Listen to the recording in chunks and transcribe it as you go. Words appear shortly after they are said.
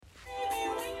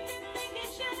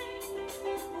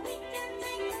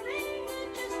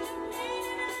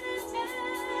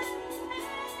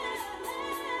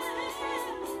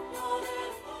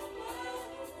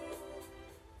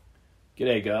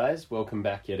G'day guys, welcome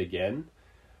back yet again.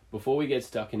 Before we get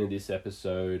stuck into this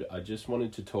episode, I just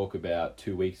wanted to talk about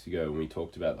 2 weeks ago when we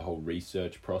talked about the whole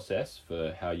research process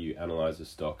for how you analyze a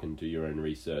stock and do your own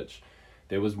research.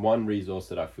 There was one resource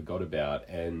that I forgot about,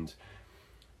 and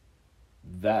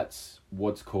that's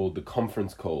what's called the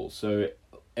conference call. So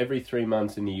every 3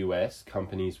 months in the US,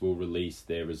 companies will release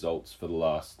their results for the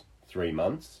last 3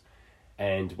 months.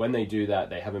 And when they do that,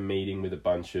 they have a meeting with a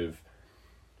bunch of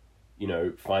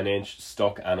financial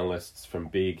stock analysts from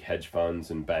big hedge funds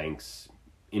and banks.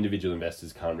 Individual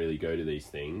investors can't really go to these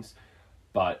things.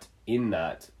 But in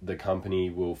that, the company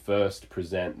will first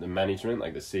present the management,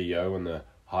 like the CEO and the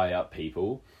high up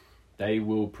people. They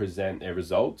will present their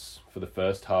results for the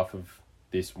first half of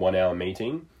this 1 hour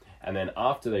meeting. And then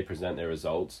after they present their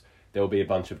results, there'll be a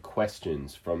bunch of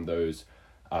questions from those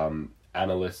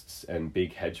analysts and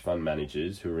big hedge fund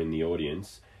managers who are in the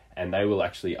audience. And they will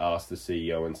actually ask the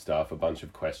CEO and staff a bunch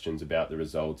of questions about the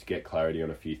results, get clarity on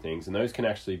a few things. And those can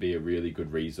actually be a really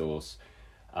good resource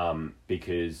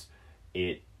because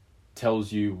it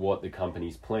tells you what the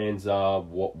company's plans are,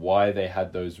 why they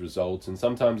had those results. And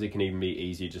sometimes it can even be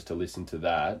easier just to listen to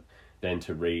that than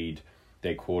to read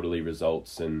their quarterly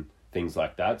results and things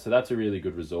like that. So that's a really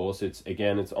good resource. It's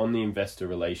on the investor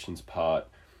relations part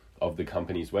of the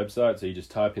company's website. So you just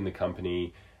type in the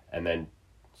company and then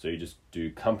so you just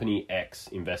do Company X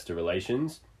Investor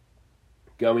Relations,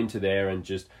 go into there and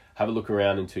just have a look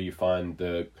around until you find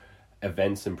the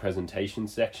events and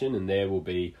presentations section, and there will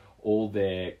be all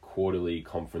their quarterly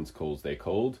conference calls, they're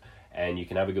called, and you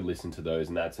can have a good listen to those,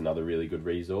 and that's another really good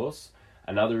resource.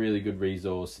 Another really good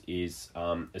resource is,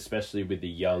 especially with the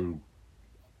young,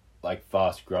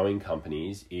 fast growing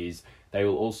companies, is they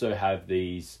will also have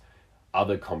these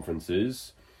other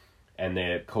conferences, and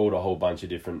they're called a whole bunch of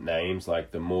different names,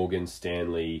 like the Morgan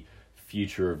Stanley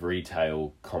Future of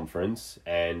Retail Conference,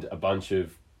 and a bunch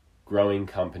of growing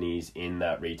companies in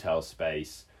that retail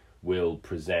space will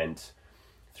present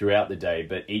throughout the day.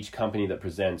 But each company that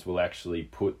presents will actually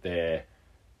put their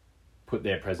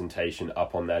presentation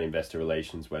up on that investor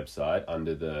relations website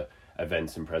under the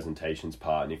events and presentations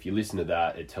part. And if you listen to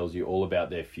that, it tells you all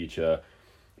about their future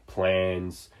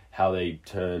plans, how they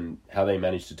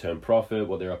manage to turn profit,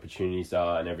 what their opportunities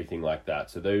are, and everything like that.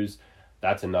 So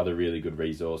that's another really good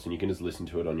resource, and you can just listen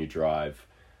to it on your drive.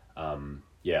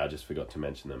 I just forgot to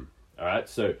mention them. All right,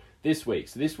 so this week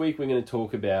we're going to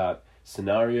talk about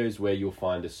scenarios where you'll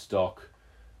find a stock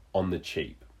on the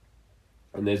cheap.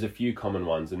 And there's a few common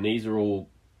ones, and these are all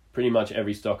pretty much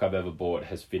every stock I've ever bought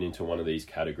has fit into one of these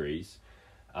categories.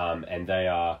 And they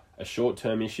are a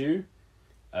short-term issue,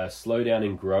 a slowdown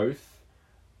in growth,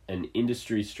 an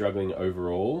industry struggling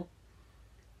overall,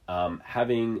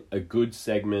 having a good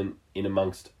segment in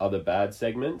amongst other bad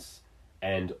segments,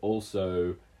 and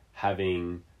also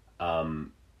having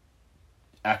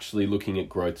actually looking at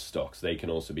growth stocks. They can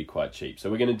also be quite cheap. So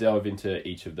we're going to delve into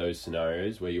each of those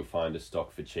scenarios where you'll find a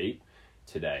stock for cheap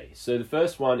today. So the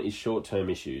first one is short-term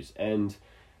issues, and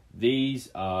these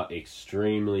are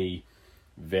extremely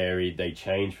varied. They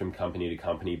change from company to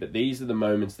company, but these are the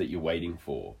moments that you're waiting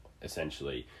for,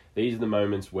 essentially. These are the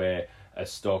moments where a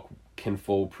stock can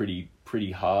fall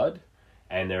pretty hard,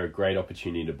 and they're a great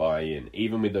opportunity to buy in.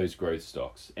 Even with those growth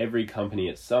stocks, every company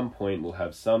at some point will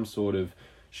have some sort of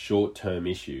short-term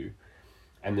issue,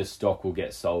 and the stock will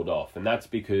get sold off. And that's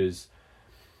because,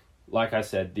 like I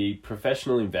said, the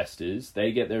professional investors,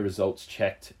 they get their results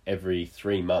checked every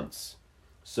 3 months.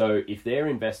 So if they're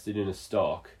invested in a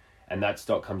stock and that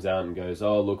stock comes out and goes,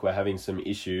 oh, look, we're having some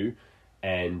issue,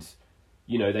 and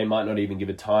they might not even give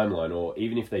a timeline, or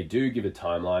even if they do give a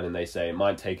timeline and they say it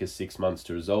might take us 6 months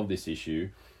to resolve this issue,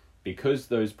 because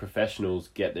those professionals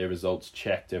get their results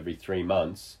checked every 3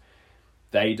 months,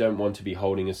 they don't want to be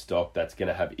holding a stock that's going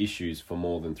to have issues for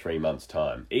more than 3 months'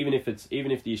 time. Even if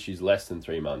the issue is less than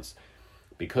 3 months,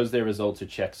 because their results are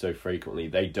checked so frequently,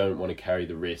 they don't want to carry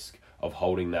the risk of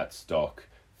holding that stock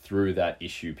through that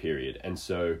issue period. And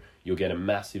so you'll get a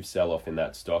massive sell-off in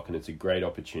that stock, and it's a great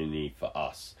opportunity for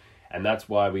us. And that's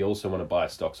why we also want to buy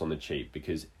stocks on the cheap,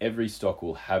 because every stock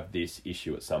will have this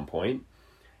issue at some point,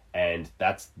 and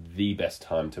that's the best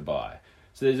time to buy.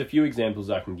 So there's a few examples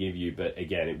I can give you, but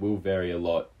again, it will vary a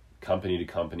lot company to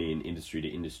company and industry to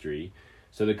industry.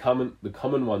 So the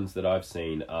common ones that I've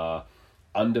seen are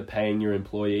underpaying your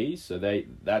employees. So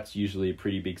that's usually a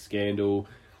pretty big scandal.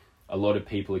 A lot of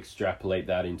people extrapolate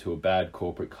that into a bad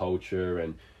corporate culture,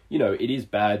 and it is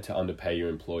bad to underpay your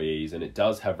employees, and it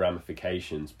does have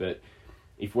ramifications. But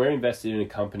if we're invested in a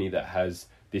company that has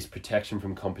this protection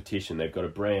from competition, they've got a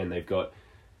brand, they've got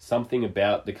something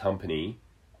about the company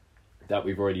that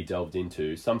we've already delved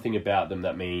into, something about them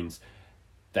that means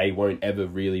they won't ever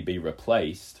really be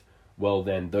replaced, well,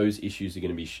 then those issues are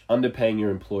going to be underpaying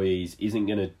your employees isn't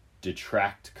going to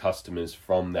detract customers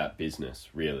from that business,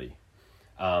 really.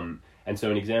 And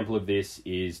so an example of this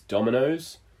is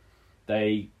Domino's.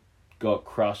 They got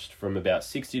crushed from about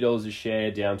 $60 a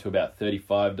share down to about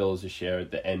 $35 a share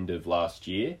at the end of last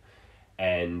year.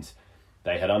 And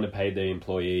they had underpaid their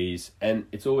employees. And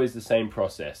it's always the same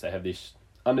process. They have this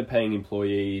underpaying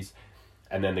employees,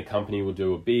 and then the company will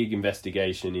do a big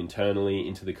investigation internally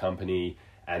into the company,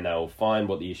 and they'll find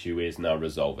what the issue is and they'll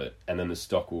resolve it. And then the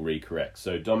stock will recorrect.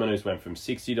 So Domino's went from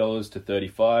 $60 to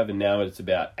 $35, and now it's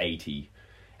about $80.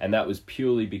 And that was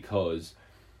purely because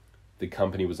the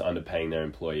company was underpaying their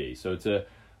employees. So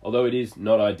although it is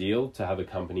not ideal to have a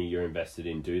company you're invested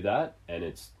in do that, and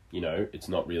it's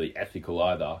not really ethical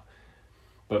either,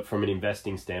 but from an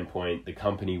investing standpoint, the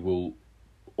company will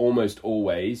almost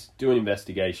always do an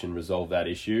investigation, resolve that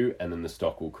issue, and then the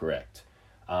stock will correct.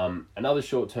 Another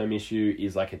short-term issue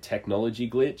is like a technology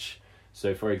glitch.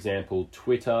 So for example,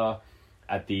 Twitter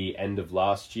at the end of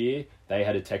last year, they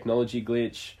had a technology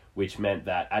glitch, which meant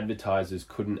that advertisers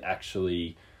couldn't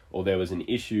actually, or there was an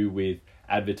issue with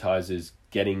advertisers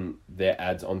getting their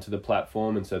ads onto the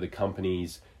platform, and so the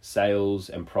company's sales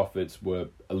and profits were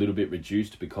a little bit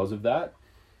reduced because of that.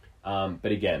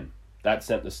 But again, that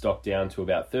sent the stock down to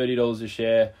about $30 a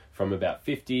share from about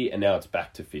 $50, and now it's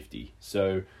back to $50.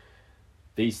 So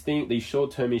these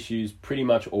short-term issues pretty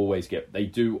much always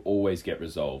get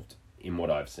resolved in what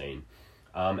I've seen.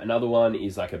 Another one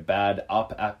is like a bad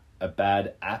app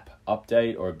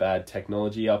update or a bad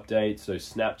technology update. So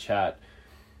Snapchat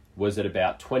was at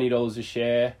about $20 a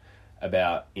share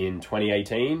about in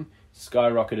 2018,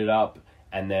 skyrocketed up,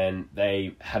 and then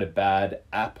they had a bad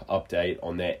app update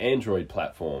on their Android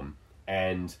platform.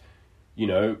 And,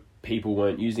 people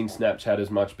weren't using Snapchat as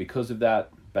much because of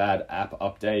that bad app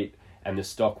update, and the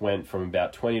stock went from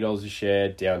about $20 a share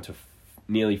down to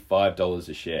nearly $5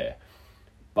 a share.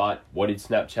 But what did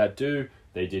Snapchat do?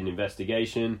 They did an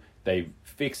investigation, they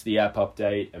fixed the app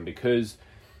update, and because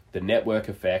the network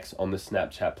effects on the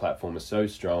Snapchat platform are so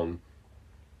strong,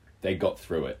 they got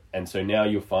through it. And so now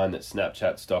you'll find that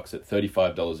Snapchat stock's at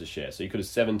 $35 a share. So you could have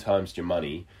 7 times your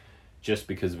money just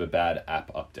because of a bad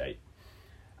app update.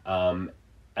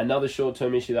 Another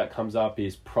short-term issue that comes up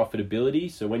is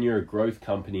profitability. So when you're a growth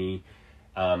company,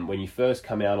 when you first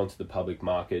come out onto the public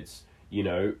markets,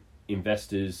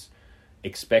 investors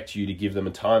expect you to give them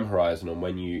a time horizon on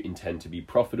when you intend to be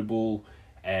profitable.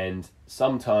 And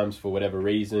sometimes, for whatever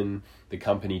reason, the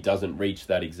company doesn't reach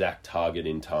that exact target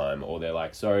in time, or they're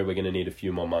like, sorry, we're going to need a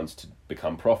few more months to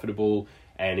become profitable,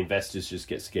 and investors just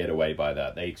get scared away by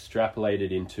that. They extrapolate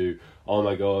it into, oh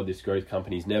my God, this growth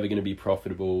company is never going to be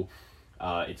profitable,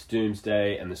 it's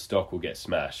doomsday, and the stock will get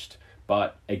smashed.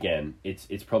 But again,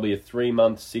 it's probably a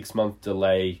 3-month, 6-month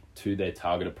delay to their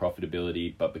target of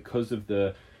profitability, but because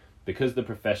the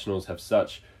professionals have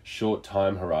such short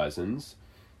time horizons,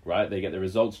 right? They get the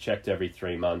results checked every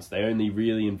 3 months. They only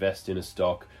really invest in a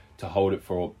stock to hold it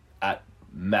for at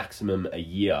maximum a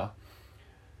year.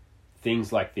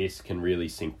 Things like this can really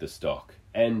sink the stock.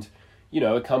 And,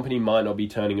 a company might not be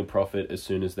turning a profit as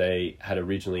soon as they had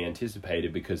originally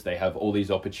anticipated because they have all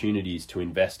these opportunities to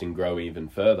invest and grow even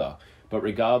further. But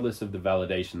regardless of the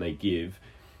validation they give,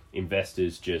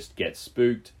 investors just get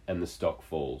spooked and the stock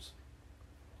falls.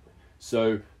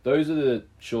 So those are the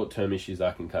short-term issues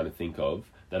I can kind of think of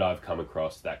that I've come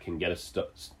across that can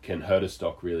can hurt a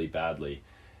stock really badly.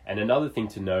 And another thing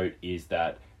to note is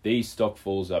that these stock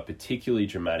falls are particularly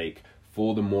dramatic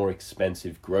for the more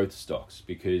expensive growth stocks,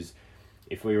 because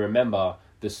if we remember,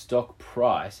 the stock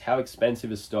price, how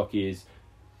expensive a stock is,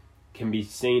 can be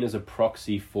seen as a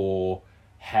proxy for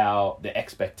how the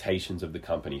expectations of the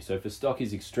company. So if a stock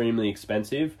is extremely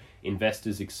expensive,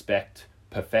 investors expect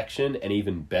perfection and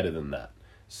even better than that.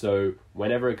 So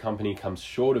whenever a company comes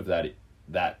short of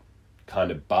that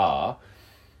kind of bar,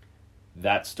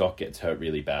 that stock gets hurt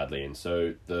really badly. And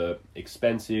so the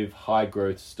expensive high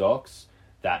growth stocks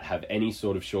that have any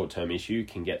sort of short-term issue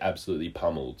can get absolutely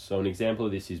pummeled. So an example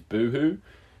of this is Boohoo.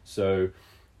 So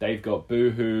they've got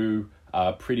Boohoo,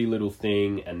 Pretty Little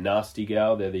Thing, and Nasty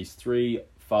Gal. They're these 3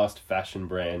 fast fashion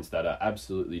brands that are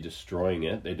absolutely destroying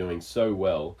it. They're doing so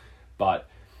well, but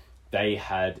they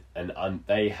had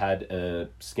a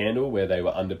scandal where they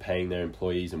were underpaying their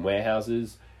employees in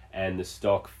warehouses, and the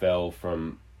stock fell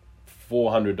from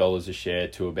 $400 a share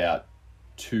to about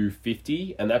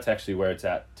 $250, and that's actually where it's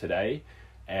at today,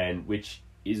 and which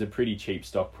is a pretty cheap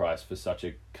stock price for such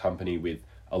a company with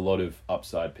a lot of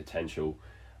upside potential.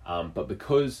 But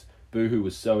because Boohoo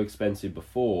was so expensive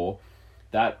before,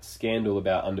 that scandal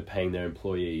about underpaying their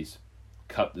employees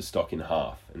cut the stock in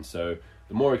half. And so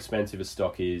the more expensive a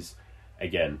stock is,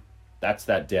 again, that's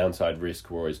that downside risk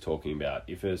we're always talking about.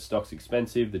 If a stock's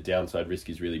expensive, the downside risk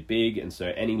is really big, and so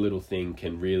any little thing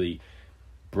can really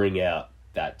bring out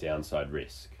that downside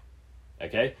risk.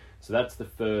 Okay, so that's the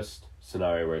first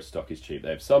scenario where a stock is cheap. They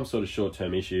have some sort of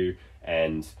short-term issue,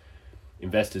 and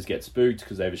investors get spooked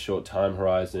because they have a short time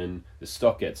horizon. The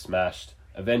stock gets smashed.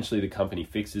 Eventually, the company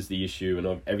fixes the issue,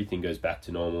 and everything goes back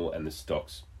to normal, and the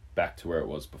stock's back to where it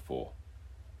was before.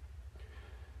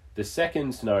 The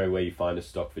second scenario where you find a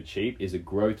stock for cheap is a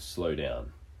growth slowdown.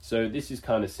 So this is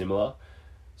kind of similar.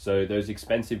 So those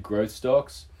expensive growth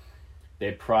stocks,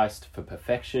 they're priced for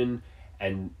perfection,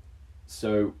 and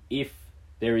so if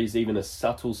there is even a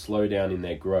subtle slowdown in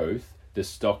their growth, the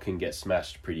stock can get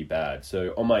smashed pretty bad.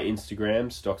 So on my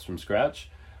Instagram, Stocks from Scratch,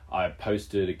 I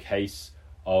posted a case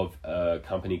of a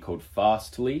company called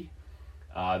Fastly.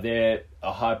 They're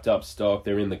a hyped up stock.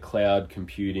 They're in the cloud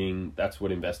computing. That's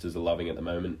what investors are loving at the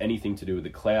moment. Anything to do with the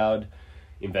cloud,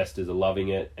 investors are loving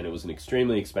it. And it was an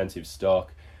extremely expensive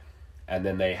stock. And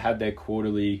then they had their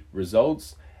quarterly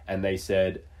results, and they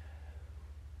said,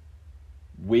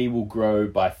 we will grow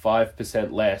by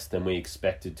 5% less than we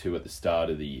expected to at the start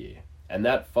of the year. And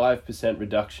that 5%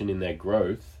 reduction in their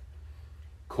growth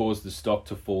caused the stock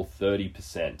to fall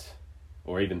 30%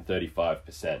 or even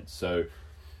 35%. So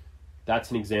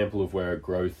that's an example of where a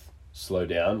growth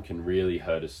slowdown can really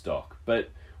hurt a stock. But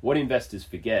what investors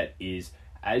forget is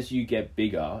as you get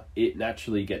bigger, it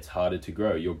naturally gets harder to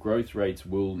grow. Your growth rates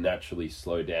will naturally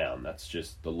slow down. That's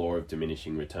just the law of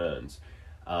diminishing returns.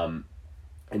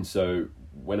 And so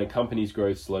when a company's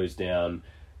growth slows down,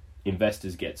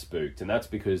 investors get spooked. And that's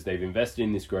because they've invested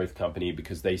in this growth company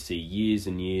because they see years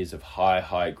and years of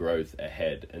high growth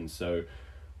ahead. And so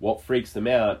what freaks them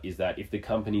out is that if the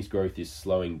company's growth is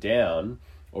slowing down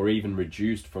or even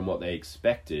reduced from what they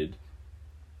expected,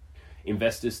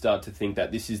 investors start to think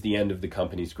that this is the end of the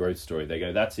company's growth story. They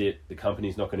go, that's it. The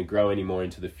company's not going to grow anymore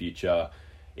into the future.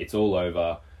 It's all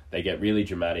over. They get really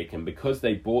dramatic. And because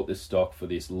they bought the stock for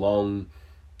this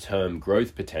long-term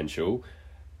growth potential,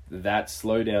 that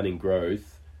slowdown in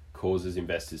growth causes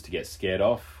investors to get scared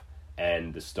off,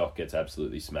 and the stock gets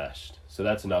absolutely smashed. So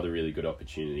that's another really good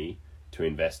opportunity to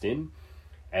invest in.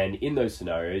 And in those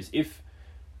scenarios,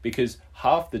 because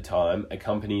half the time a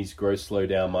company's growth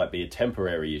slowdown might be a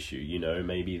temporary issue,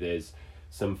 maybe there's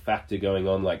some factor going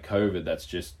on like COVID that's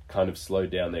just kind of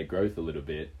slowed down their growth a little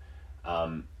bit,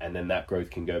 and then that growth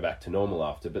can go back to normal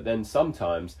after. But then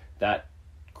sometimes that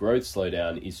growth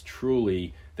slowdown is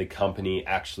truly the company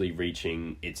actually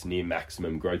reaching its near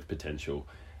maximum growth potential,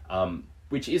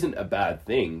 which isn't a bad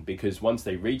thing, because once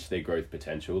they reach their growth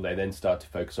potential, they then start to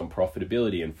focus on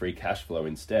profitability and free cash flow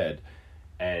instead.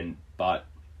 But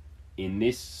in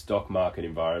this stock market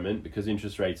environment, because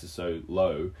interest rates are so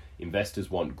low, investors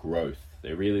want growth.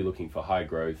 They're really looking for high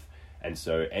growth, and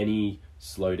so any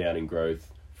slowdown in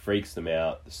growth freaks them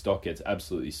out. The stock gets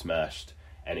absolutely smashed,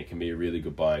 and it can be a really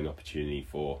good buying opportunity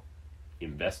for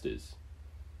investors.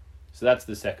 So that's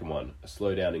the second one, a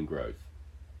slowdown in growth.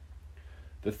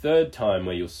 The third time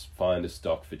where you'll find a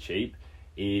stock for cheap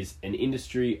is an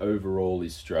industry overall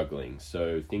is struggling.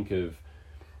 So think of,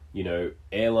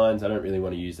 airlines. I don't really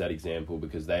want to use that example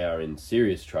because they are in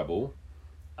serious trouble.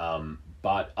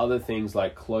 But other things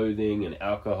like clothing and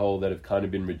alcohol that have kind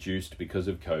of been reduced because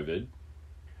of COVID,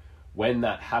 when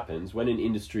that happens, when an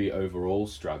industry overall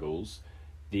struggles,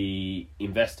 the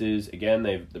investors, again,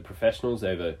 the professionals, they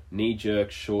have a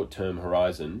knee-jerk short-term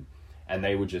horizon, and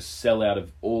they will just sell out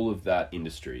of all of that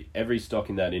industry. Every stock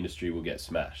in that industry will get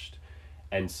smashed.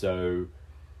 And so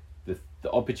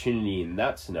the opportunity in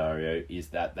that scenario is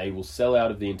that they will sell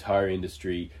out of the entire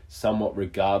industry somewhat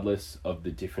regardless of the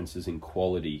differences in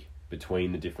quality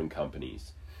between the different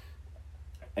companies.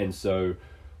 And so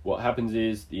what happens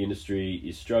is the industry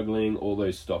is struggling, all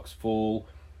those stocks fall,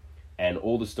 and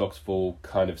all the stocks fall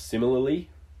kind of similarly,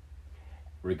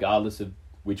 regardless of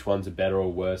which ones are better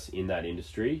or worse in that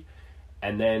industry.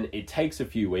 And then it takes a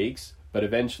few weeks, but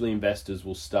eventually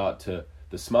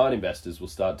the smart investors will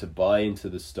start to buy into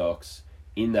the stocks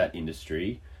in that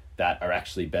industry that are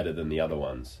actually better than the other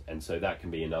ones. And so that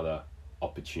can be another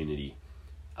opportunity.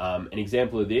 An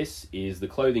example of this is the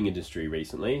clothing industry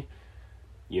recently.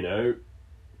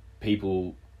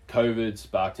 COVID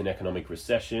sparked an economic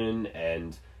recession,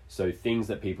 and so things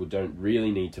that people don't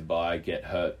really need to buy get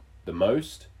hurt the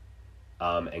most,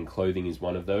 and clothing is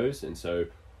one of those. And so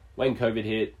when COVID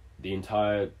hit, the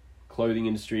entire clothing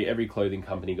industry, every clothing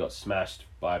company got smashed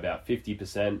by about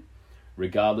 50%,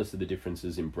 regardless of the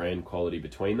differences in brand quality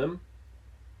between them.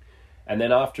 And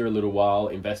then after a little while,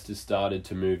 investors started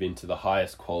to move into the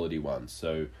highest quality ones.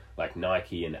 So like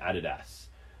Nike and Adidas,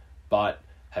 but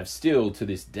have still to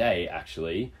this day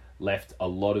actually left a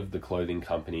lot of the clothing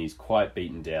companies quite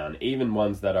beaten down, even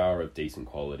ones that are of decent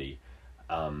quality,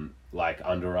 like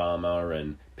Under Armour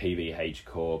and PVH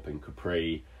Corp and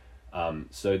Capri.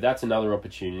 So that's another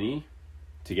opportunity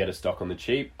to get a stock on the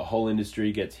cheap. A whole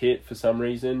industry gets hit for some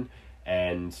reason,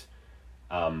 and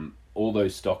all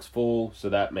those stocks fall, so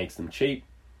that makes them cheap.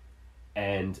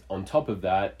 And on top of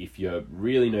that, if you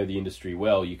really know the industry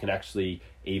well, you can actually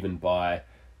even buy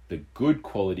the good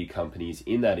quality companies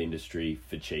in that industry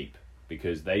for cheap,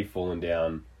 because they've fallen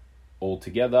down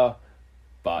altogether,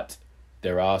 but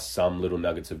there are some little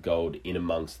nuggets of gold in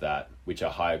amongst that which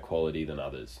are higher quality than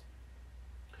others.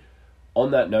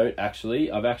 On that note,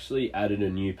 I've actually added a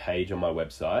new page on my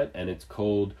website, and it's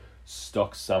called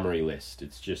Stock Summary List.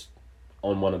 It's just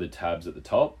on one of the tabs at the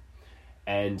top.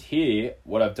 And here,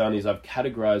 what I've done is I've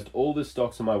categorized all the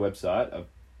stocks on my website. I've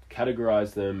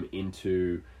categorized them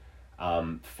into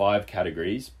 5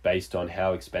 categories based on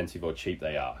how expensive or cheap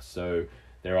they are. So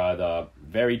they're either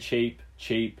very cheap,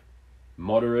 cheap,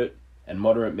 moderate, and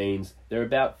moderate means they're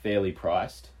about fairly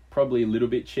priced, probably a little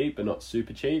bit cheap, but not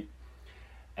super cheap.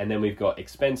 And then we've got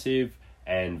expensive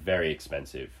and very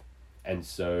expensive. And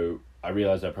so I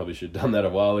realized I probably should have done that a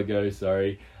while ago,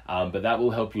 sorry. But that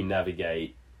will help you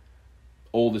navigate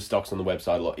all the stocks on the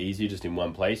website a lot easier, just in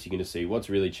one place. You can just see what's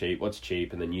really cheap, what's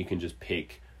cheap, and then you can just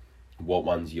pick what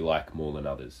ones you like more than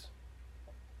others.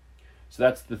 So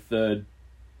that's the third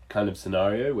kind of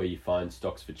scenario where you find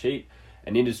stocks for cheap.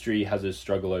 An industry has a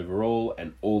struggle overall,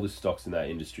 and all the stocks in that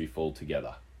industry fall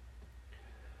together.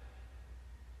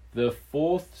 The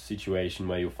fourth situation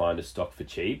where you'll find a stock for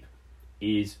cheap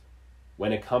is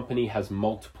when a company has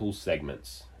multiple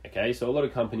segments. Okay, so a lot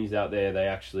of companies out there, they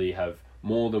actually have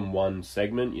more than one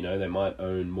segment. You know, they might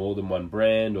own more than one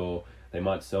brand, or they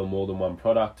might sell more than one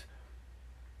product.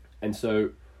 And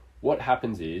so what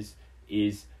happens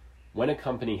is when a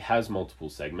company has multiple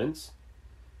segments,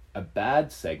 a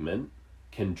bad segment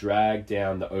can drag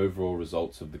down the overall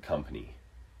results of the company.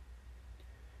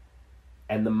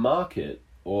 And the market,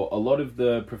 or a lot of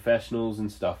the professionals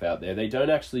and stuff out there, they don't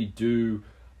actually do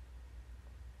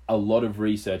a lot of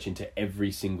research into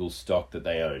every single stock that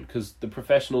they own, because the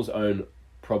professionals own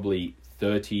probably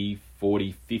 30,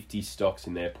 40, 50 stocks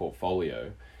in their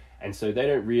portfolio. And so they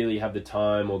don't really have the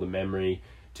time or the memory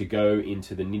to go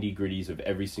into the nitty-gritties of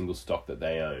every single stock that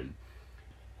they own.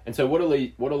 And so what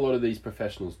a lot of these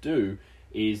professionals do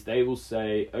is they will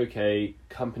say, okay,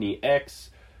 company X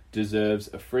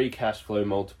deserves a free cash flow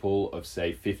multiple of,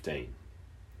 say, 15.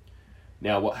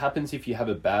 Now, what happens if you have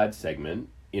a bad segment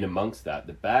in amongst that?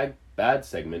 The bad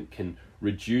segment can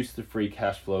reduce the free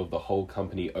cash flow of the whole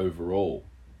company overall.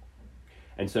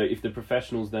 And so if the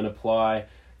professionals then apply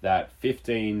that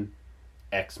 15x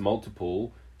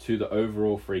multiple to the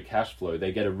overall free cash flow,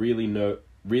 they get a really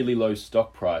low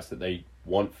stock price that they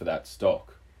want for that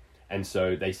stock. And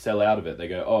so they sell out of it. They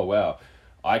go, oh wow,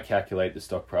 I calculate the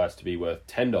stock price to be worth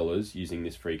 $10 using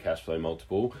this free cash flow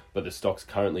multiple, but the stock's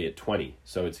currently at 20.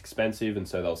 So it's expensive, and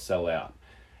so they'll sell out.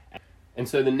 And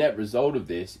so the net result of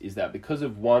this is that because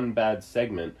of one bad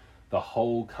segment, the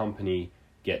whole company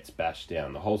gets bashed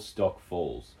down. The whole stock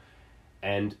falls.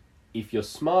 And if you're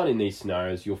smart in these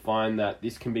scenarios, you'll find that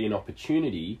this can be an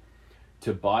opportunity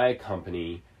to buy a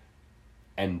company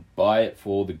and buy it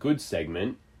for the good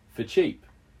segment for cheap.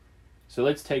 So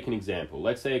let's take an example.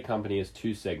 Let's say a company has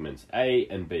 2 segments, A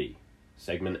and B.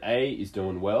 Segment A is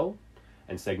doing well,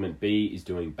 and segment B is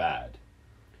doing bad.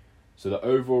 So the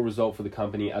overall result for the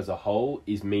company as a whole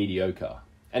is mediocre.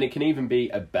 And it can even be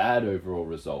a bad overall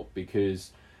result,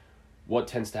 because what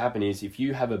tends to happen is if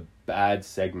you have a bad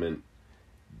segment,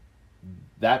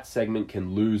 that segment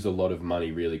can lose a lot of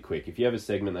money really quick. If you have a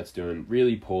segment that's doing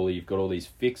really poorly, you've got all these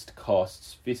fixed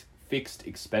costs, fixed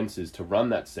expenses to run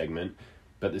that segment,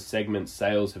 but the segment's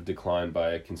sales have declined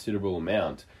by a considerable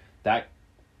amount, that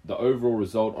the overall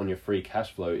result on your free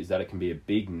cash flow is that it can be a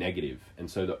big negative. And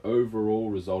so the overall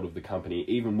result of the company,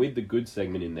 even with the good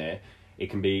segment in there,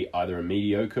 it can be either a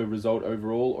mediocre result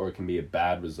overall, or it can be a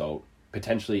bad result,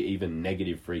 potentially even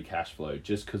negative free cash flow,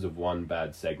 just because of one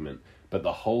bad segment. But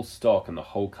the whole stock and the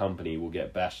whole company will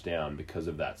get bashed down because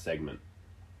of that segment.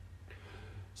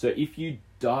 So if you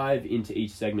dive into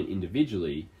each segment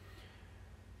individually,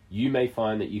 you may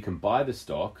find that you can buy the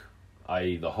stock,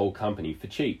 i.e. the whole company, for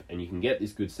cheap, and you can get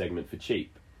this good segment for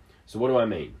cheap. So what do I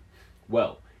mean?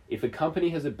 Well, if a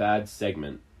company has a bad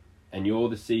segment, and you're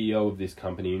the CEO of this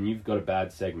company and you've got a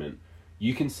bad segment,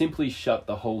 you can simply shut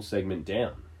the whole segment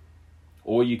down.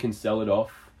 Or you can sell it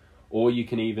off, or you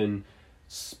can even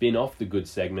spin off the goods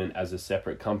segment as a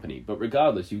separate company. But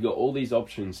regardless, you've got all these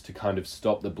options to kind of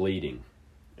stop the bleeding.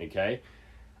 Okay?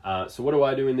 So what do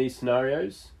I do in these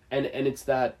scenarios? And it's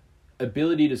that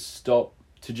ability to stop,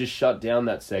 to just shut down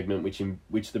that segment,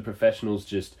 which the professionals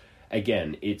just,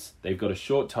 again, they've got a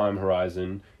short time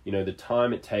horizon. You know, the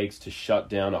time it takes to shut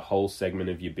down a whole segment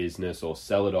of your business or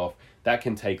sell it off, that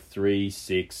can take 3,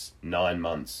 6, 9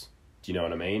 months. Do you know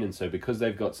what I mean? And so because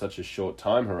they've got such a short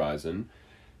time horizon,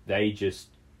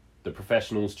 the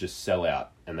professionals just sell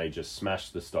out and they just smash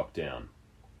the stock down.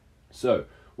 So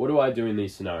what do I do in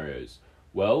these scenarios?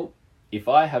 Well, if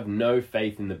I have no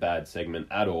faith in the bad segment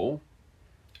at all,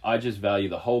 I just value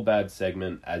the whole bad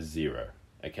segment as 0.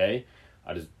 Okay?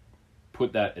 I just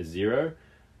put that as 0,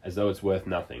 as though it's worth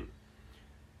nothing.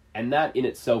 And that in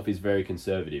itself is very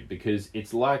conservative, because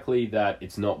it's likely that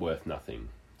it's not worth nothing.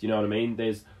 Do you know what I mean?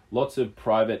 There's lots of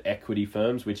private equity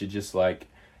firms, which are just like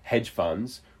hedge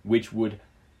funds,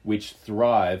 which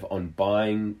thrive on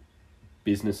buying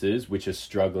businesses which are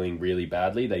struggling really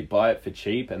badly. They buy it for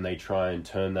cheap and they try and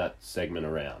turn that segment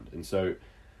around. And so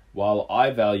while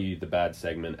I value the bad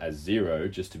segment as 0,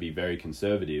 just to be very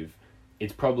conservative,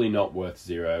 it's probably not worth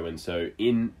 0. And so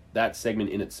in that segment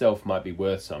in itself might be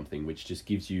worth something, which just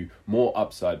gives you more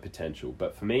upside potential.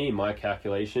 But for me, in my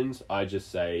calculations, I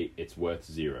just say it's worth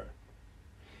 0.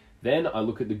 Then I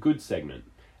look at the good segment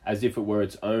as if it were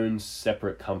its own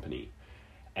separate company,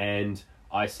 and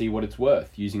I see what it's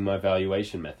worth using my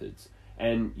valuation methods.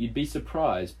 And you'd be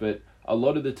surprised, but a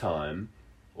lot of the time,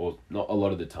 or not a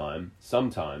lot of the time,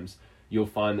 sometimes you'll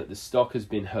find that the stock has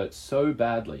been hurt so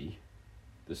badly,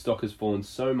 the stock has fallen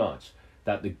so much,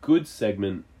 that the good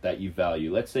segment that you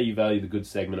value, let's say you value the good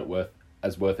segment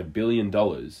as worth $1 billion,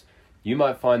 you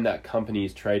might find that company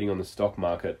is trading on the stock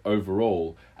market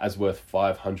overall as worth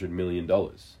 $500 million.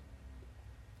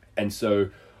 And so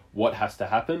what has to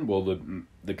happen? Well,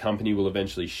 the company will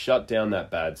eventually shut down that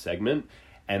bad segment,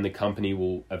 and the company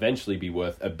will eventually be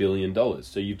worth $1 billion.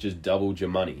 So you've just doubled your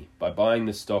money by buying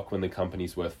the stock when the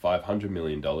company's worth $500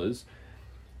 million,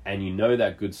 and you know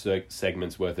that good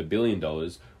segment's worth $1 billion.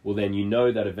 Well, then you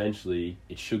know that eventually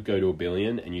it should go to $1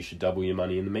 billion, and you should double your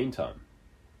money in the meantime.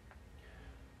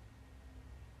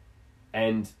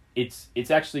 And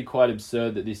it's actually quite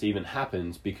absurd that this even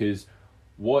happens, because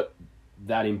what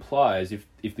that implies,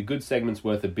 if the good segment's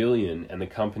worth $1 billion and the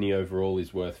company overall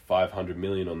is worth 500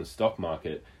 million on the stock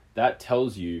market, that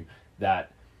tells you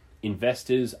that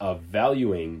investors are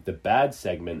valuing the bad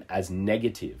segment as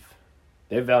negative.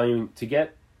 They're valuing, to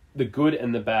get the good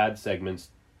and the bad segments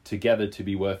together to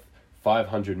be worth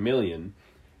 500 million,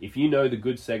 if you know the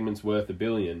good segment's worth $1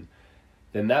 billion,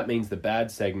 then that means the bad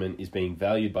segment is being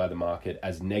valued by the market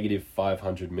as negative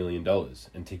 $500 million.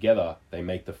 And together, they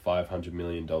make the $500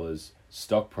 million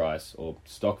stock price or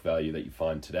stock value that you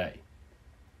find today.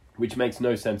 Which makes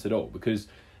no sense at all, because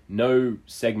no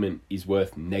segment is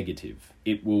worth negative.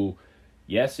 It will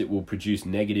produce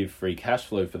negative free cash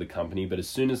flow for the company, but as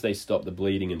soon as they stop the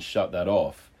bleeding and shut that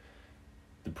off,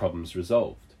 the problem's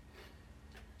resolved.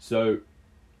 So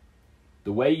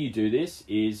the way you do this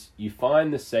is you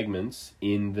find the segments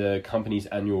in the company's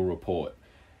annual report,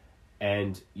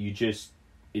 and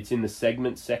it's in the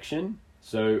segment section.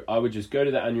 So I would just go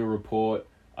to the annual report,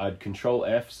 I'd Control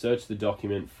F, search the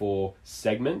document for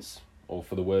segments, or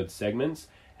for the word segments,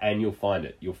 and you'll find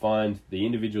it. You'll find the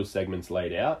individual segments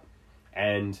laid out.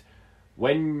 And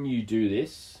when you do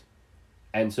this,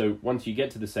 and so once you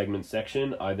get to the segment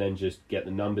section, I then just get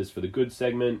the numbers for the good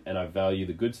segment, and I value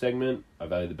the good segment, I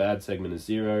value the bad segment as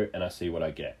 0, and I see what I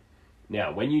get.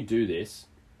 Now, when you do this,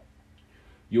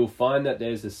 you'll find that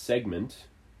there's a segment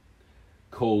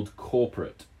called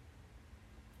corporate.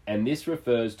 And this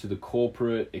refers to the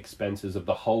corporate expenses of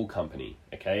the whole company,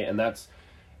 okay? And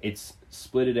it's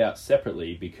split it out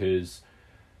separately because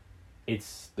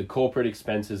the corporate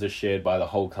expenses are shared by the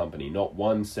whole company. Not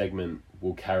one segment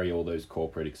will carry all those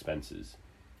corporate expenses.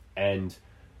 And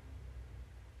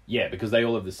yeah, because they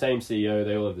all have the same CEO,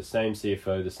 they all have the same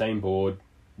CFO, the same board,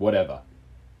 whatever.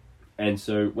 And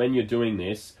so when you're doing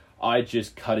this, I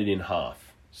just cut it in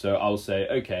half. So I'll say,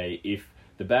 okay, if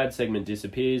the bad segment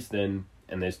disappears, then,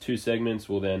 and there's 2 segments,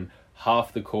 well then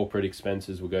half the corporate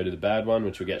expenses will go to the bad one,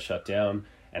 which will get shut down,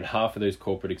 and half of those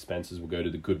corporate expenses will go to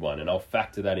the good one, and I'll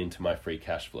factor that into my free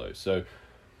cash flow. So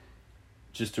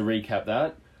just to recap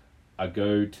that, I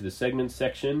go to the segment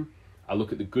section, I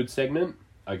look at the good segment,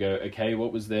 I go, okay,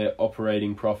 what was their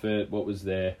operating profit,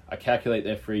 I calculate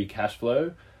their free cash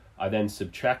flow, I then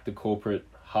subtract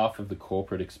half of the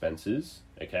corporate expenses,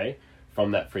 okay,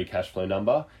 from that free cash flow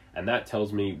number, and that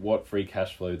tells me what free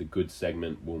cash flow the good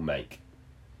segment will make.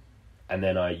 And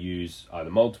then I use either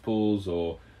multiples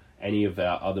or any of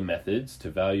our other methods to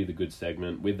value the goods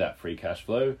segment with that free cash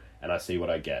flow, and I see what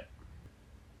I get.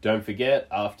 Don't forget,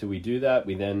 after we do that,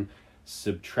 we then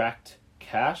add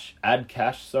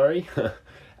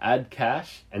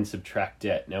cash and subtract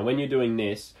debt. Now, when you're doing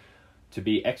this, to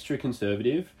be extra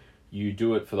conservative, you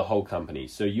do it for the whole company.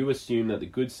 So you assume that the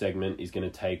goods segment is going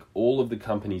to take all of the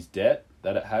company's debt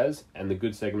that it has, and the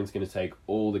goods segment is going to take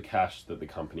all the cash that the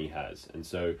company has. And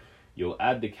so you'll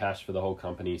add the cash for the whole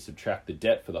company, subtract the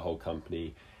debt for the whole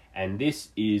company, and this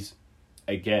is,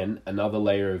 again, another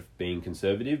layer of being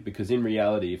conservative, because in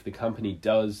reality, if the company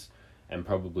does, and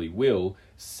probably will,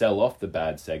 sell off the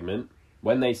bad segment,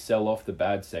 when they sell off the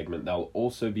bad segment, they'll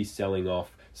also be selling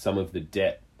off some of the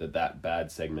debt that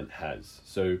bad segment has.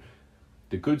 So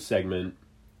the good segment,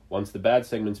 once the bad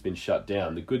segment's been shut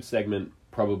down, the good segment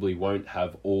probably won't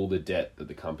have all the debt that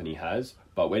the company has,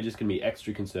 but we're just going to be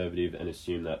extra conservative and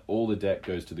assume that all the debt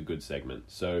goes to the good segment.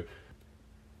 So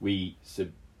we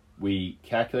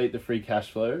calculate the free cash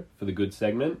flow for the good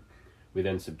segment. We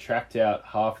then subtract out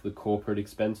half the corporate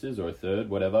expenses, or a third,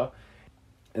 whatever.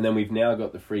 And then we've now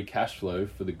got the free cash flow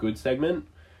for the good segment.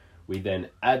 We then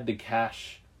add the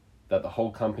cash that the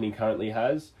whole company currently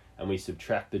has, and we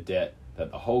subtract the debt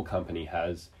that the whole company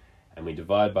has, and we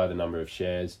divide by the number of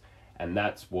shares, and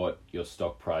that's what your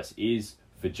stock price is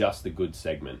for just the goods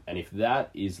segment. And if that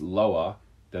is lower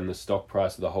than the stock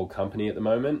price of the whole company at the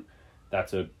moment,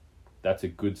 that's a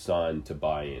good sign to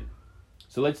buy in.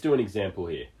 So let's do an example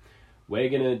here. We're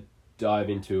going to dive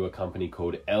into a company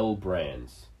called L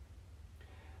Brands.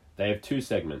 They have two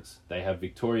segments. They have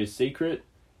Victoria's Secret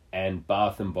and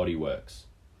Bath and Body Works.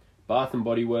 Bath and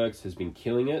Body Works has been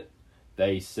killing it.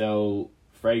 They sell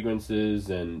fragrances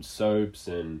and soaps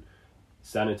and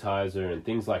sanitizer and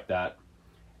things like that,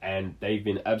 and they've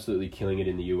been absolutely killing it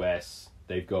in the US.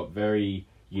 They've got very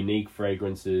unique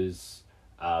fragrances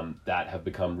that have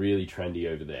become really trendy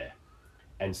over there.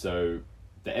 And so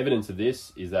the evidence of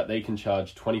this is that they can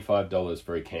charge $25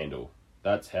 for a candle.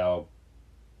 That's how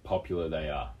popular they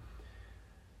are.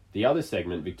 The other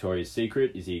segment, Victoria's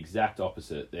Secret, is the exact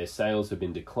opposite. Their sales have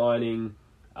been declining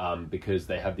because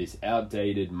they have this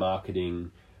outdated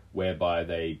marketing whereby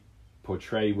they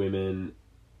portray women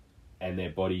and their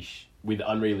body with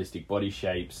unrealistic body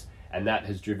shapes, and that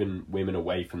has driven women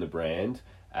away from the brand,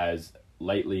 as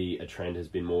lately a trend has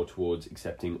been more towards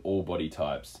accepting all body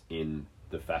types in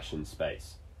the fashion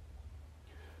space.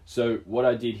 So what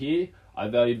I did here, I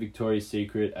valued Victoria's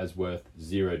Secret as worth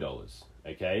 $0,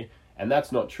 okay? And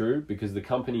that's not true, because the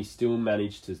company still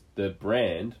managed to, the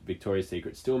brand, Victoria's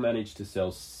Secret, still managed to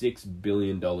sell $6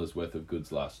 billion worth of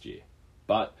goods last year.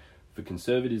 But for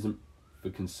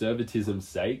conservatism's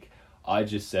sake, I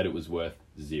just said it was worth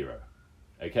 0,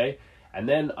 okay? And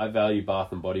then I value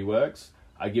Bath and Body Works.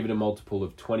 I give it a multiple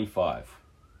of 25.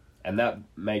 And that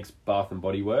makes Bath and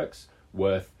Body Works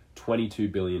worth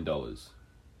 $22 billion.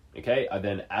 Okay, I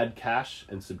then add cash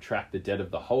and subtract the debt of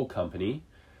the whole company.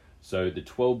 So the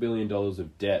 $12 billion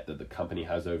of debt that the company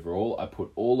has overall, I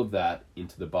put all of that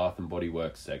into the Bath and Body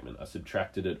Works segment. I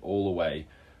subtracted it all away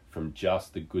from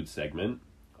just the good segment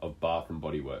of Bath and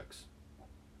Body Works.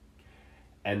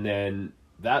 And then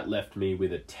that left me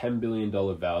with a $10 billion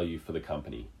value for the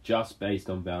company, just based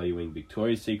on valuing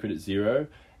Victoria's Secret at 0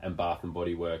 and Bath and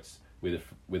Body Works with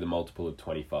a multiple of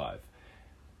 25.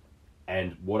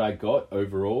 And what I got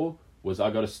overall was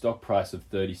I got a stock price of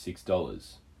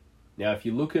 $36. Now, if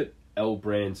you look at L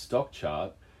Brand's stock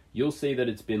chart, you'll see that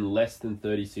it's been less than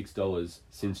 $36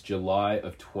 since July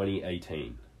of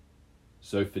 2018.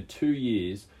 So for 2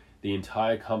 years, the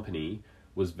entire company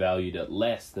was valued at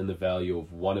less than the value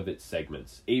of one of its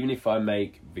segments. Even if I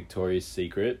make Victoria's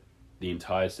Secret the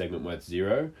entire segment worth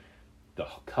 0, the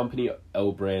company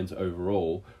L Brands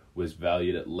overall was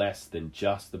valued at less than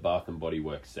just the Bath and Body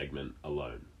Works segment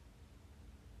alone.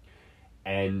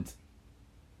 And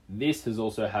this has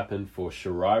also happened for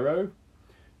Shariro,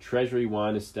 Treasury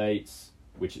Wine Estates,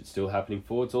 which it's still happening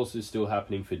for. It's also still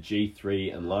happening for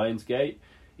G3 and Lionsgate.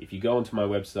 If you go onto my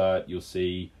website, you'll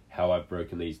see how I've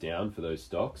broken these down for those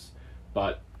stocks.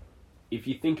 But if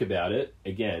you think about it,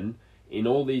 again, in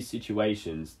all these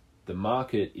situations, the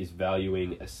market is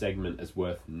valuing a segment as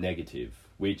worth negative,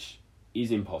 which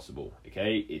is impossible,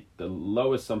 okay? The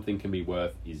lowest something can be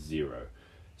worth is 0.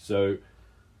 So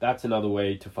that's another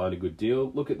way to find a good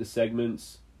deal. Look at the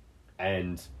segments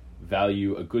and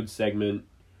value a good segment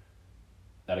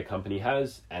that a company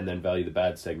has, and then value the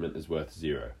bad segment as worth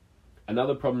 0.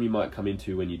 Another problem you might come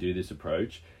into when you do this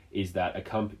approach is that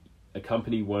a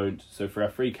company won't, so for our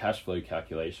free cash flow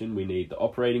calculation, we need the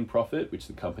operating profit, which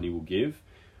the company will give.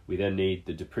 We then need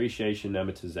the depreciation,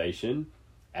 amortization,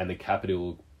 and the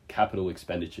capital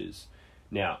expenditures.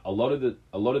 Now, a lot of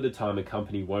the time, a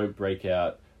company won't break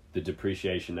out the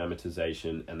depreciation,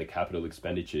 amortization, and the capital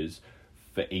expenditures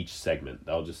for each segment.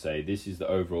 They'll just say, this is the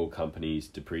overall company's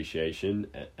depreciation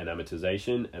and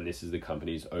amortization, and this is the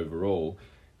company's overall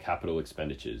capital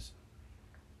expenditures.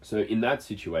 So in that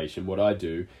situation, what I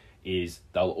do is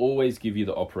they'll always give you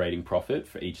the operating profit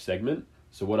for each segment.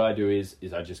 So what I do is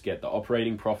I just get the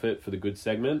operating profit for the goods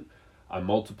segment. I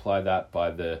multiply that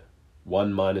by the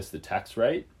 1 minus the tax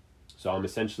rate. So I'm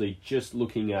essentially just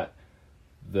looking at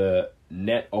the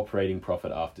net operating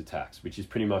profit after tax, which is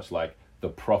pretty much like the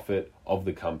profit of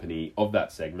the company of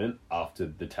that segment after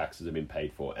the taxes have been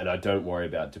paid for. And I don't worry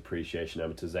about depreciation,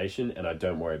 amortization, and I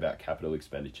don't worry about capital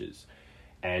expenditures.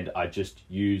 And I just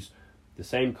use the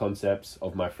same concepts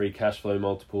of my free cash flow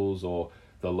multiples or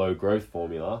the low growth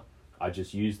formula. I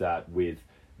just use that with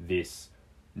this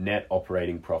net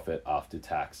operating profit after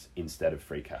tax instead of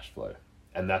free cash flow.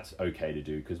 And that's okay to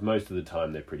do because most of the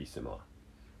time they're pretty similar.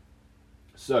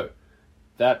 So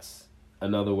that's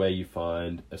another way you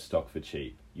find a stock for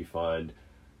cheap. You find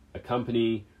a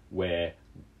company where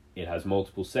it has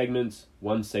multiple segments.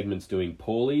 One segment's doing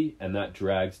poorly, and that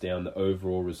drags down the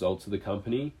overall results of the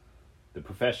company. The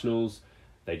professionals,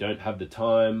 they don't have the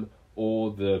time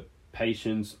or the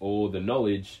patience or the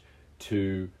knowledge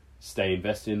to stay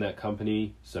invested in that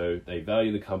company, so they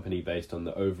value the company based on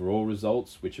the overall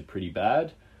results, which are pretty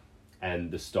bad, and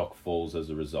the stock falls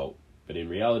as a result. But in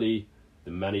reality,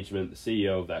 the management, the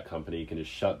CEO of that company can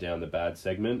just shut down the bad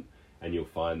segment, and you'll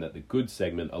find that the good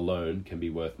segment alone can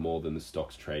be worth more than the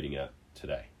stock's trading at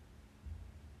today.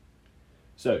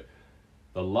 So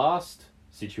the last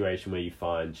situation where you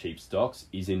find cheap stocks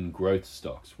is in growth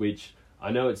stocks, which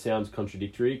I know it sounds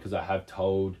contradictory because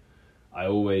I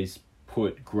always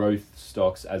put growth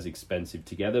stocks as expensive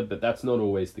together, but that's not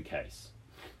always the case.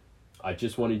 I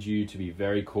just wanted you to be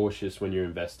very cautious when you're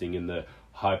investing in the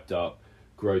hyped up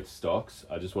growth stocks.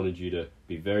 I just wanted you to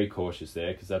be very cautious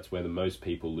there because that's where the most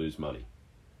people lose money.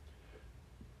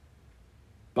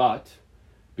 But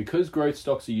because growth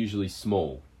stocks are usually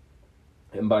small,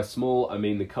 and by small I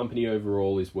mean the company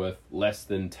overall is worth less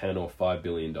than $10 or $5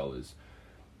 billion.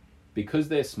 Because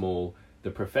they're small,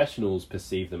 the professionals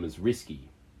perceive them as risky.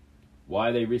 Why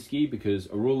are they risky? Because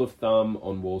a rule of thumb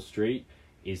on Wall Street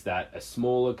is that a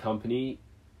smaller company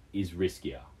is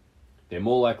riskier. They're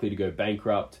more likely to go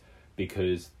bankrupt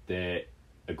because they're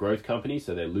a growth company,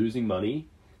 so they're losing money.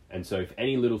 And so if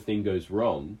any little thing goes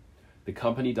wrong, the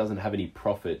company doesn't have any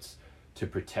profits to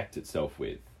protect itself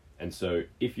with. And so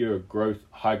if you're a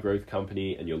high growth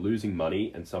company and you're losing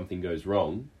money and something goes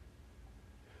wrong,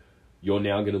 you're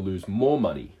now going to lose more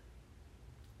money.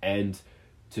 And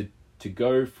to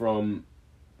go from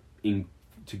being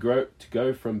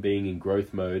in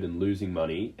growth mode and losing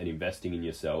money and investing in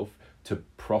yourself to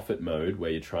profit mode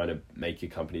where you're trying to make your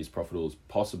company as profitable as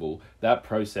possible, that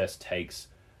process takes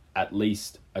at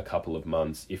least a couple of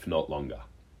months, if not longer.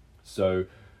 So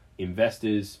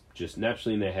investors just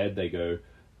naturally in their head, they go,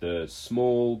 the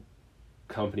small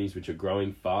companies which are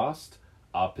growing fast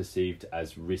are perceived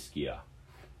as riskier.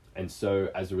 And so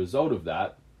as a result of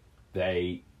that,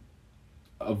 they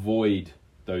avoid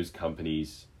those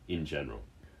companies in general.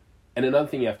 And another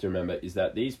thing you have to remember is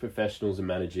that these professionals are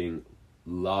managing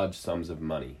large sums of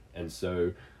money. And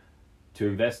so to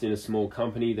invest in a small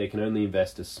company, they can only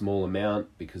invest a small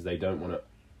amount because they don't want to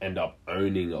end up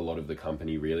owning a lot of the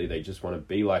company, really. They just want to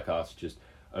be like us, just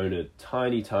own a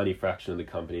tiny, tiny fraction of the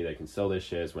company. They can sell their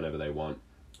shares whenever they want.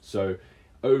 So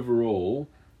overall,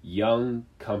 young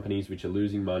companies which are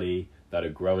losing money, that are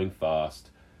growing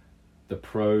fast, the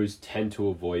pros tend to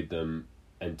avoid them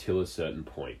until a certain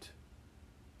point.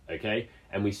 Okay?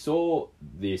 And we saw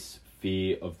this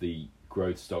fear of the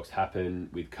growth stocks happen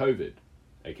with COVID.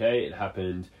 Okay? It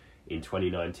happened in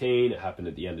 2019, it happened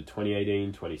at the end of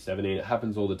 2018, 2017. It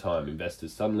happens all the time.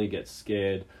 Investors suddenly get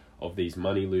scared of these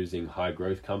money-losing high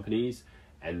growth companies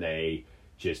and they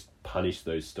just punish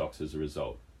those stocks as a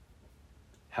result.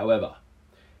 However,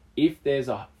 if there's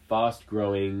a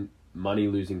fast-growing,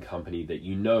 money-losing company that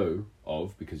you know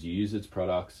of because you use its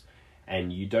products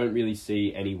and you don't really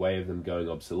see any way of them going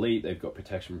obsolete, they've got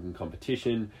protection from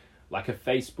competition, like a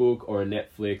Facebook or a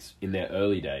Netflix in their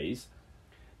early days,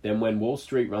 then when Wall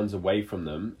Street runs away from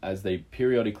them, as they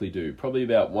periodically do, probably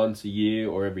about once a year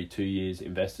or every 2 years,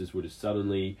 investors would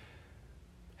suddenly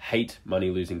hate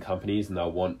money-losing companies and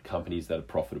they'll want companies that are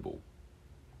profitable.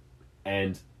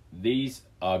 And these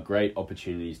are great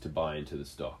opportunities to buy into the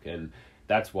stock. And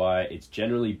that's why it's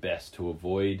generally best to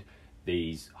avoid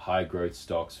these high growth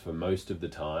stocks for most of the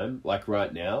time. Like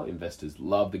right now, investors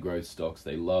love the growth stocks.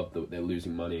 They love that they're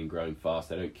losing money and growing fast.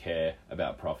 They don't care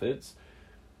about profits.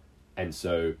 And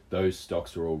so those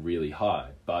stocks are all really high.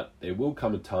 But there will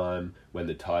come a time when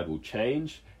the tide will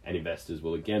change and investors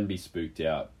will again be spooked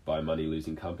out by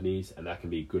money-losing companies, and that can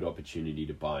be a good opportunity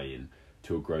to buy in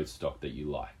to a growth stock that you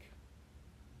like.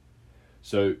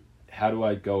 So how do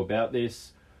I go about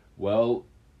this? Well,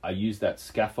 I use that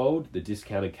scaffold, the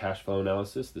discounted cash flow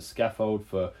analysis, the scaffold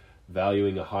for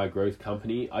valuing a high growth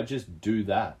company. I just do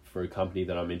that for a company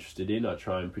that I'm interested in. I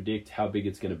try and predict how big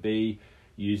it's going to be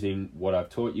using what I've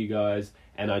taught you guys,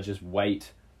 and I just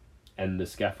wait, and the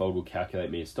scaffold will calculate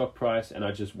me a stock price, and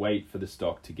I just wait for the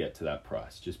stock to get to that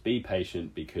price. Just be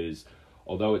patient, because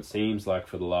although it seems like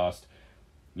for the last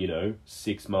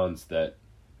 6 months that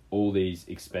all these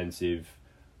expensive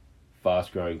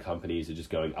fast growing companies are just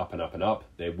going up and up and up,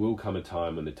 there will come a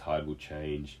time when the tide will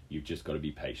change. You've just got to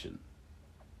be patient.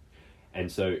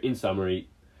 And so in summary,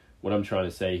 what I'm trying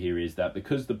to say here is that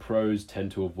because the pros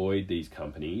tend to avoid these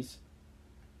companies,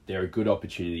 they're a good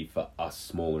opportunity for us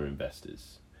smaller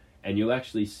investors. And you'll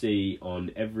actually see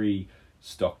on every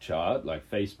stock chart, like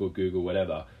Facebook, Google,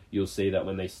 whatever, you'll see that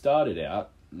when they started out,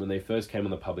 when they first came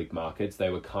on the public markets, they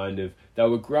were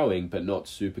growing, but not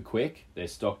super quick. Their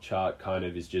stock chart kind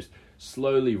of is just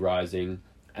slowly rising.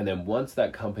 And then once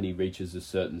that company reaches a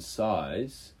certain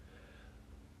size,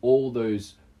 all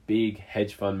those big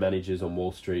hedge fund managers on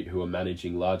Wall Street who are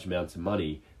managing large amounts of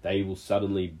money, they will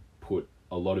suddenly put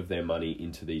a lot of their money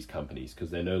into these companies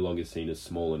because they're no longer seen as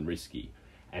small and risky.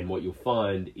 And what you'll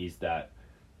find is that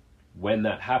when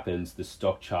that happens, the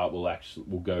stock chart will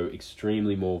go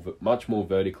much more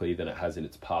vertically than it has in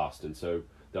its past. And so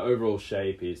the overall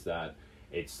shape is that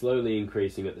it's slowly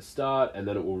increasing at the start, and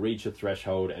then it will reach a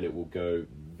threshold and it will go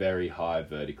very high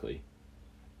vertically.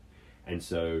 And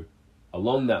so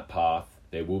along that path,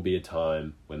 there will be a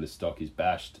time when the stock is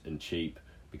bashed and cheap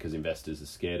because investors are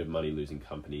scared of money-losing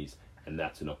companies, and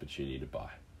that's an opportunity to buy.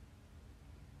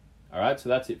 All right, so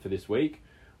that's it for this week.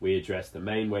 We addressed the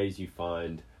main ways you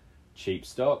find cheap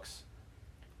stocks,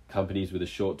 companies with a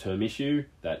short-term issue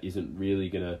that isn't really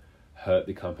going to hurt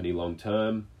the company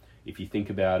long-term. If you think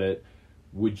about it,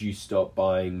 would you stop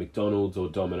buying McDonald's or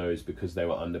Domino's because they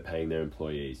were underpaying their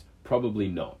employees? Probably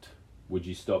not. Would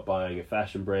you stop buying a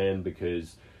fashion brand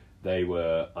because they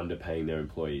were underpaying their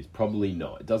employees? Probably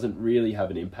not. It doesn't really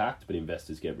have an impact, but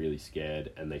investors get really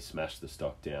scared and they smash the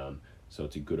stock down, so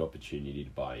it's a good opportunity to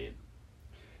buy in.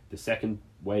 The second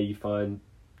way you find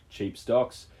cheap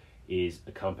stocks is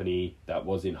a company that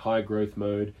was in high growth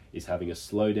mode is having a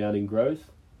slowdown in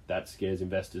growth. That scares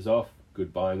investors off.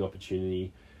 Good buying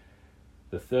opportunity.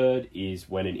 The third is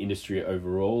when an industry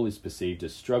overall is perceived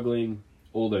as struggling.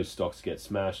 All those stocks get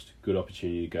smashed. Good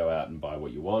opportunity to go out and buy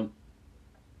what you want.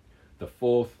 The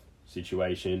fourth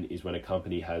situation is when a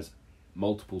company has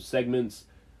multiple segments.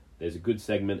 There's a good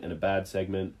segment and a bad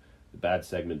segment. The bad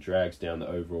segment drags down the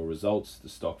overall results. The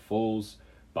stock falls.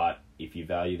 But if you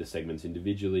value the segments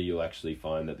individually, you'll actually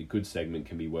find that the good segment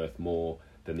can be worth more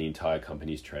than the entire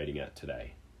company is trading at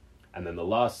today. And then the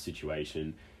last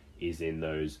situation is in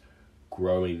those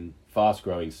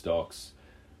fast-growing stocks.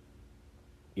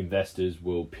 Investors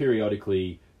will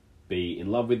periodically be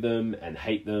in love with them and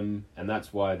hate them, and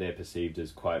that's why they're perceived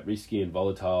as quite risky and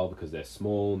volatile, because they're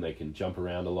small and they can jump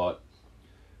around a lot.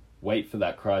 Wait for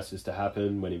that crisis to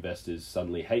happen when investors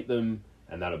suddenly hate them,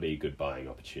 and that'll be a good buying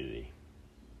opportunity.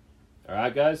 All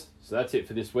right, guys, so that's it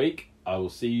for this week. I will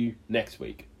see you next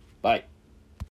week. Bye.